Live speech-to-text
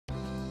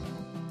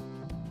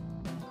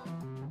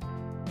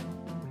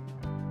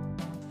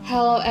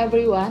Hello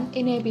everyone,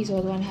 in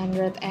episode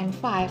 105,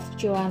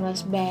 Chiwan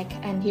was back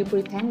and he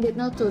pretended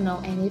not to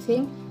know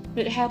anything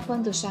that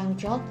happened to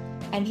Sang-chol,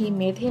 and he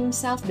made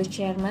himself the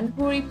chairman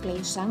who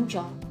replaced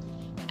Sang-chol.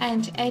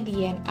 And at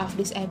the end of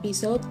this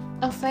episode,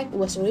 a fact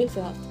was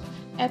revealed.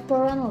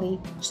 Apparently,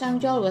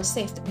 Sang-chol was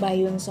saved by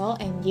Yoon-sol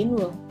and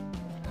Jin-woo.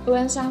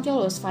 When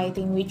Sang-chol was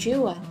fighting with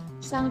Chiwan,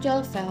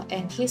 Sang-chol fell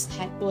and his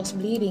head was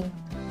bleeding.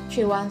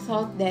 Chiwan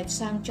thought that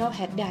Sang-chol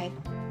had died.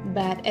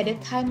 But at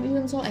that time,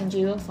 Yoon-sol and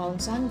Jiwoo found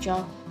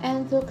Sang-chol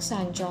and took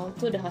Sang-chol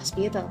to the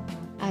hospital,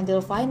 until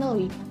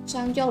finally,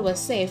 Sang-chol was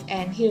safe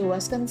and he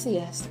was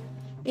conscious.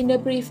 In the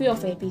preview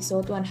of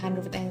episode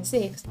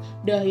 106,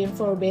 Dohyun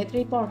forbade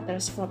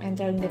reporters from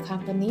entering the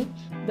company,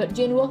 but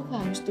Jin-woo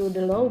comes to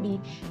the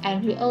lobby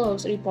and he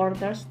allows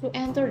reporters to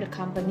enter the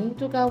company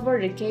to cover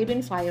the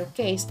cabin fire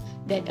case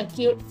that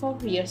occurred 4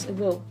 years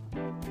ago.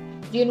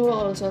 Jin-woo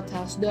also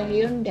tells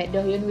Dohyun that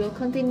Dohyun will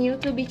continue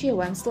to be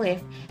Chiwan's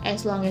slave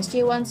as long as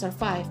Chiwan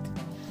survived.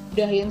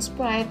 Dohyun's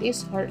pride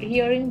is hurt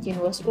hearing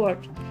Jin-woo's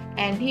word,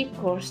 and he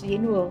cursed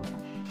Jin-woo.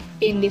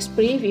 In this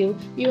preview,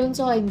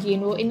 Yoon-sol and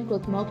Jin-woo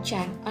include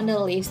Mok-chan on the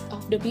list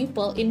of the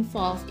people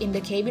involved in the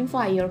cabin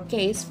fire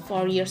case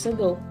 4 years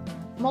ago.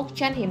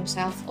 Mok-chan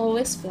himself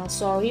always feels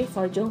sorry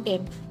for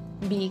Jung-im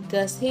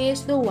because he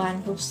is the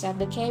one who set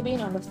the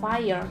cabin on the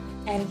fire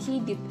and he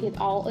did it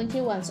all on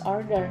Chiwan's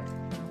order.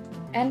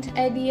 And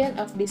at the end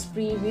of this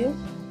preview,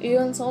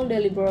 Yoon-sol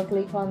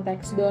deliberately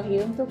contacts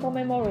Dohyun to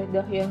commemorate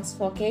Dohyun's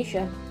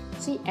vocation.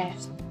 She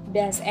asks,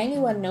 "Does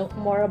anyone know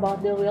more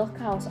about the real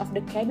cause of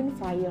the cabin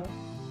fire?"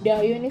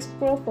 Dohyun is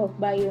provoked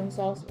by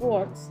Yoon-sol's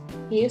words.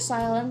 He is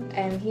silent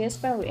and he is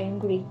very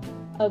angry.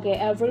 Okay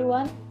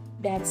everyone,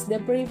 that's the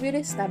preview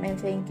this time and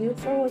thank you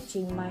for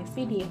watching my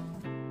video.